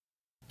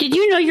Did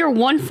you know you're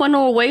one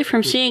funnel away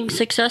from seeing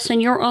success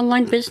in your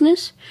online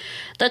business?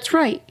 That's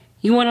right.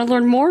 You want to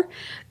learn more?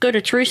 Go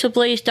to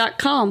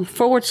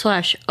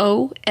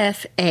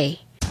teresablaze.com/OFA.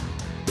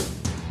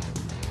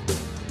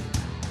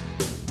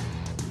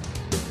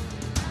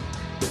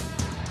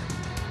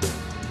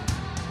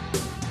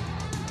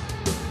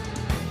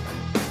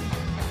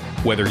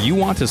 Whether you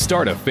want to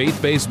start a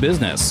faith-based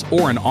business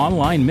or an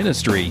online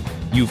ministry,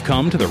 you've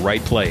come to the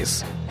right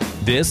place.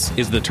 This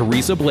is the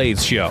Teresa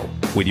Blaze Show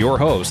with your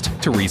host,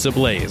 Teresa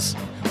Blaze,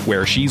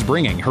 where she's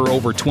bringing her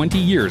over 20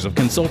 years of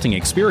consulting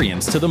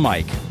experience to the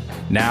mic.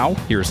 Now,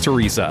 here's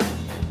Teresa.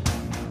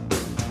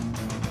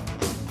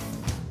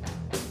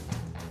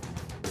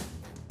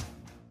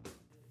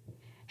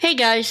 Hey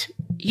guys,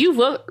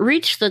 you've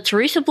reached the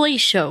Teresa Blaze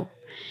Show.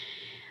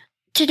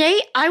 Today,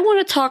 I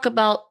want to talk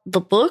about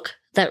the book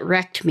that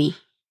wrecked me.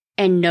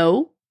 And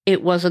no,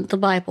 it wasn't the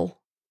Bible.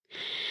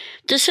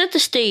 To set the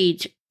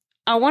stage,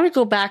 I want to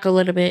go back a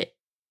little bit.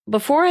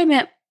 Before I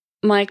met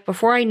Mike,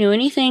 before I knew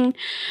anything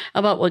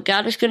about what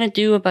God is going to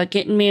do about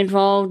getting me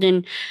involved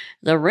in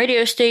the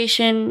radio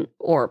station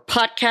or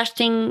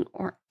podcasting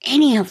or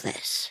any of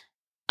this,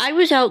 I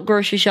was out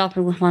grocery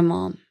shopping with my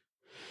mom.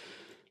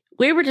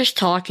 We were just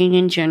talking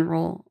in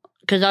general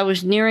because I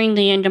was nearing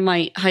the end of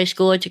my high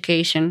school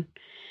education.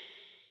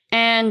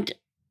 And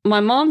my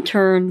mom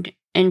turned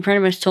and pretty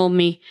much told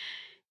me,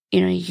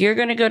 you're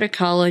going to go to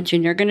college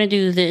and you're going to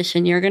do this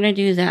and you're going to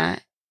do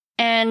that.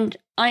 And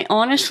I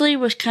honestly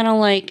was kind of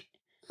like,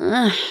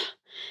 ugh.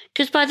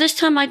 Because by this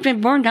time I'd been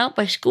burned out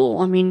by school.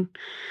 I mean,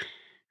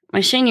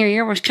 my senior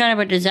year was kind of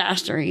a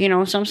disaster,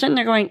 So I'm sitting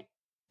there going,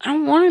 I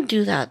don't want to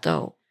do that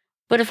though.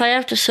 But if I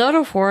have to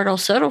settle for it, I'll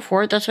settle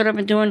for it. That's what I've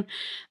been doing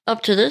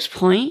up to this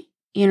point,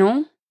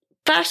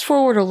 Fast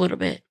forward a little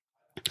bit.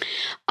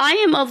 I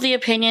am of the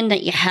opinion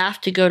that you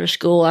have to go to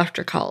school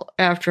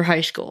after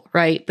high school,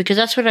 right? Because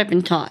that's what I've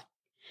been taught.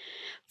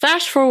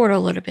 Fast forward a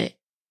little bit,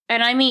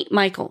 and I meet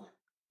Michael.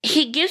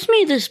 He gives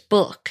me this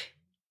book.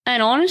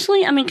 And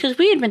honestly, because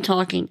we had been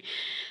talking,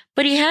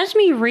 but he has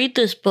me read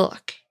this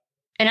book.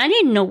 And I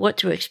didn't know what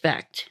to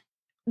expect.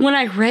 When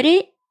I read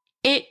it,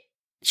 it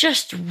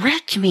just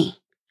wrecked me.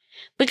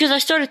 Because I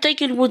started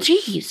thinking, well,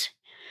 geez,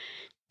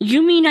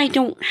 you mean I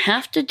don't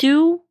have to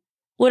do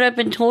what I've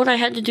been told I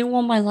had to do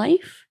all my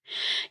life?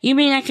 You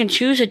mean I can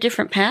choose a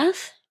different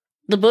path?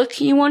 The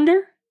book, you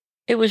wonder?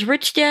 It was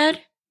Rich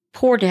Dad,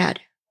 Poor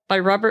Dad by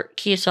Robert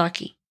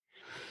Kiyosaki.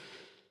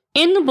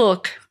 In the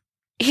book,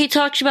 he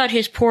talks about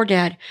his poor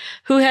dad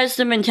who has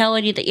the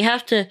mentality that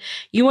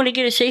you want to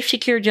get a safe,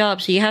 secure job.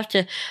 So you have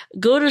to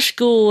go to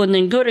school and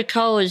then go to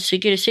college to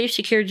get a safe,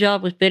 secure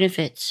job with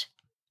benefits.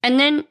 And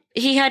then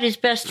he had his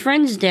best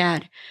friend's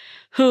dad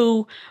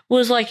who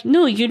was like,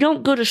 no, you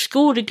don't go to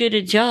school to get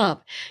a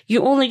job.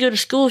 You only go to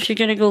school if you're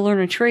going to go learn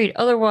a trade.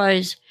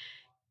 Otherwise,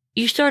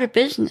 you start a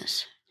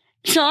business.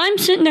 So I'm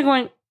sitting there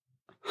going,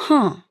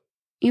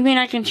 you mean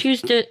I can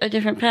choose a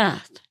different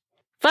path?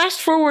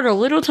 Fast forward a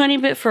little tiny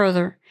bit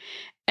further,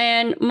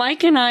 and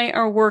Mike and I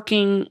are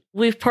working.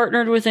 We've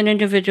partnered with an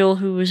individual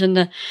who is in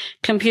the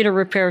computer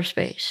repair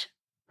space.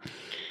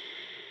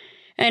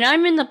 And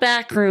I'm in the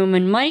back room,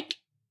 and Mike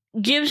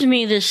gives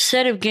me this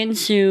set of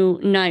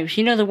Ginsu knives.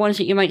 The ones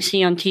that you might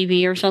see on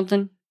TV or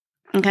something?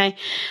 Okay.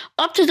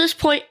 Up to this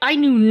point, I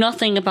knew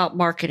nothing about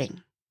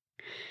marketing.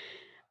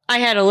 I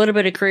had a little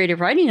bit of creative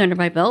writing under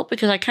my belt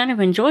because I kind of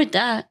enjoyed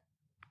that.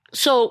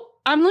 So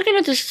I'm looking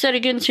at this set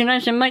of Ginsu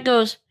knives, and Mike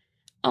goes,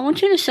 I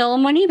want you to sell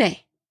them on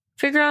eBay.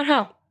 Figure out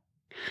how.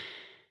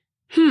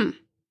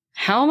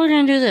 How am I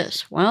going to do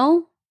this?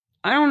 Well,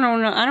 I don't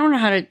know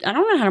how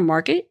to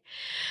market.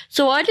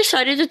 So I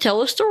decided to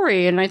tell a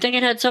story, and I think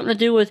it had something to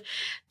do with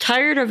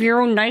tired of your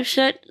own knife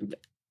set,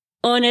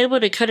 unable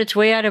to cut its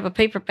way out of a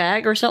paper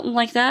bag or something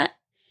like that.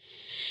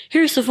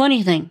 Here's the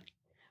funny thing.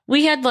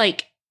 We had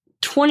like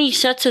 20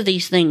 sets of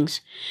these things,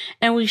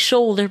 and we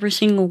sold every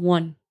single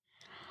one.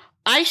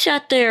 I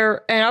sat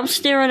there, and I'm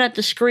staring at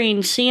the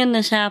screen, seeing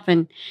this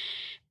happen,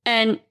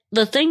 and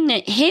the thing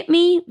that hit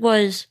me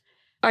was,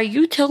 are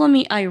you telling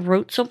me I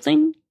wrote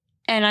something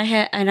and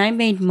I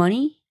made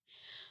money?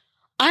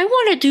 I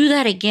want to do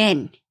that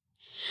again.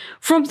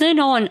 From then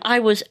on, I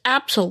was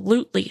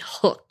absolutely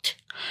hooked.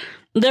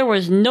 There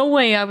was no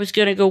way I was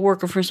going to go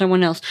working for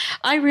someone else.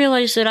 I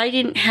realized that I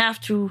didn't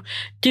have to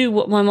do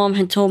what my mom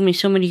had told me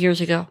so many years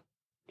ago.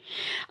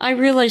 I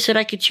realized that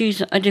I could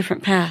choose a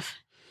different path.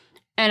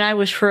 And I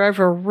was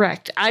forever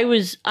wrecked. I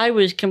was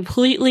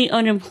completely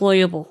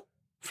unemployable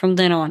from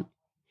then on.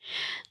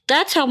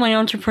 That's how my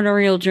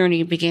entrepreneurial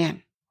journey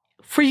began.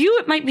 For you,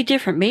 it might be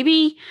different.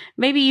 Maybe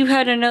you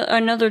had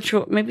maybe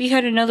you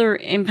had another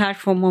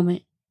impactful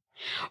moment.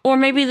 Or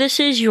maybe this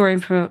is your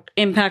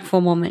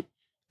impactful moment.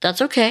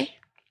 That's okay.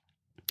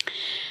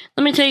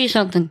 Let me tell you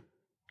something.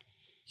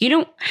 You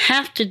don't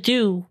have to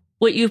do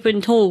what you've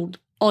been told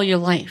all your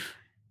life.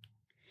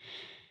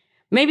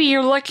 Maybe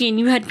you're lucky and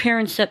you had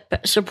parents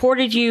that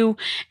supported you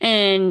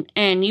and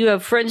you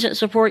have friends that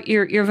support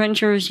your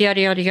ventures,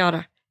 yada, yada,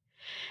 yada.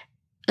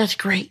 That's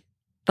great.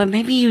 But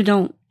maybe you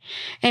don't.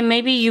 And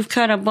maybe you've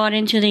kind of bought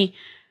into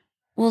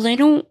well, they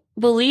don't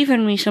believe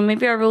in me, so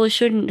maybe I really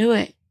shouldn't do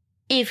it.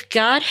 If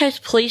God has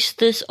placed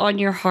this on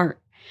your heart,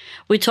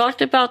 we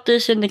talked about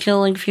this in the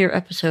Killing Fear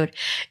episode.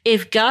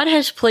 If God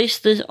has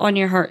placed this on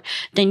your heart,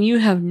 then you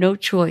have no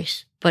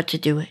choice but to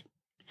do it.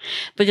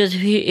 Because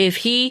if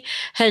he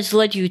has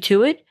led you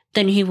to it,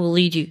 then he will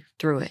lead you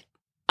through it.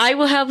 I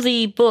will have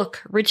the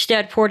book, Rich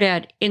Dad, Poor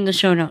Dad, in the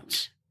show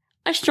notes.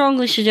 I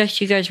strongly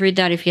suggest you guys read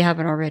that if you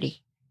haven't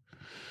already.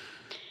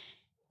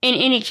 In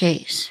any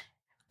case,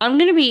 I'm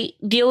going to be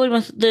dealing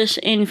with this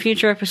in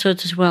future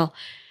episodes as well.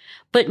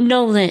 But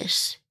know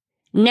this,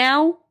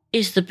 now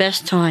is the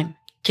best time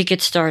to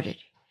get started.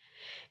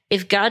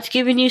 If God's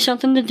given you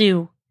something to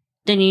do,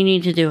 then you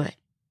need to do it.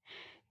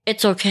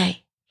 It's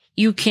okay.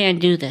 You can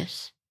do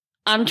this.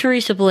 I'm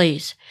Teresa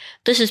Blaze.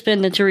 This has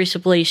been the Teresa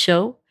Blaze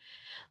Show.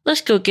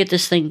 Let's go get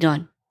this thing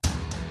done.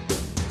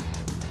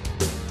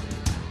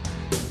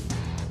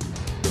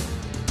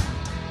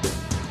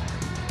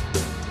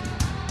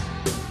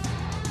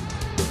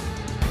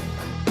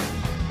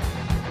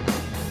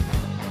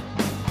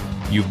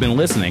 You've been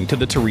listening to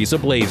The Teresa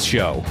Blaze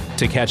Show.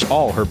 To catch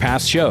all her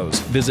past shows,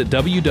 visit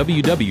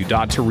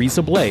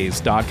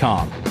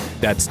www.teresablaze.com.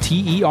 That's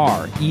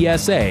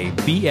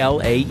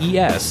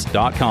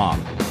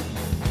TeresABlaze.com.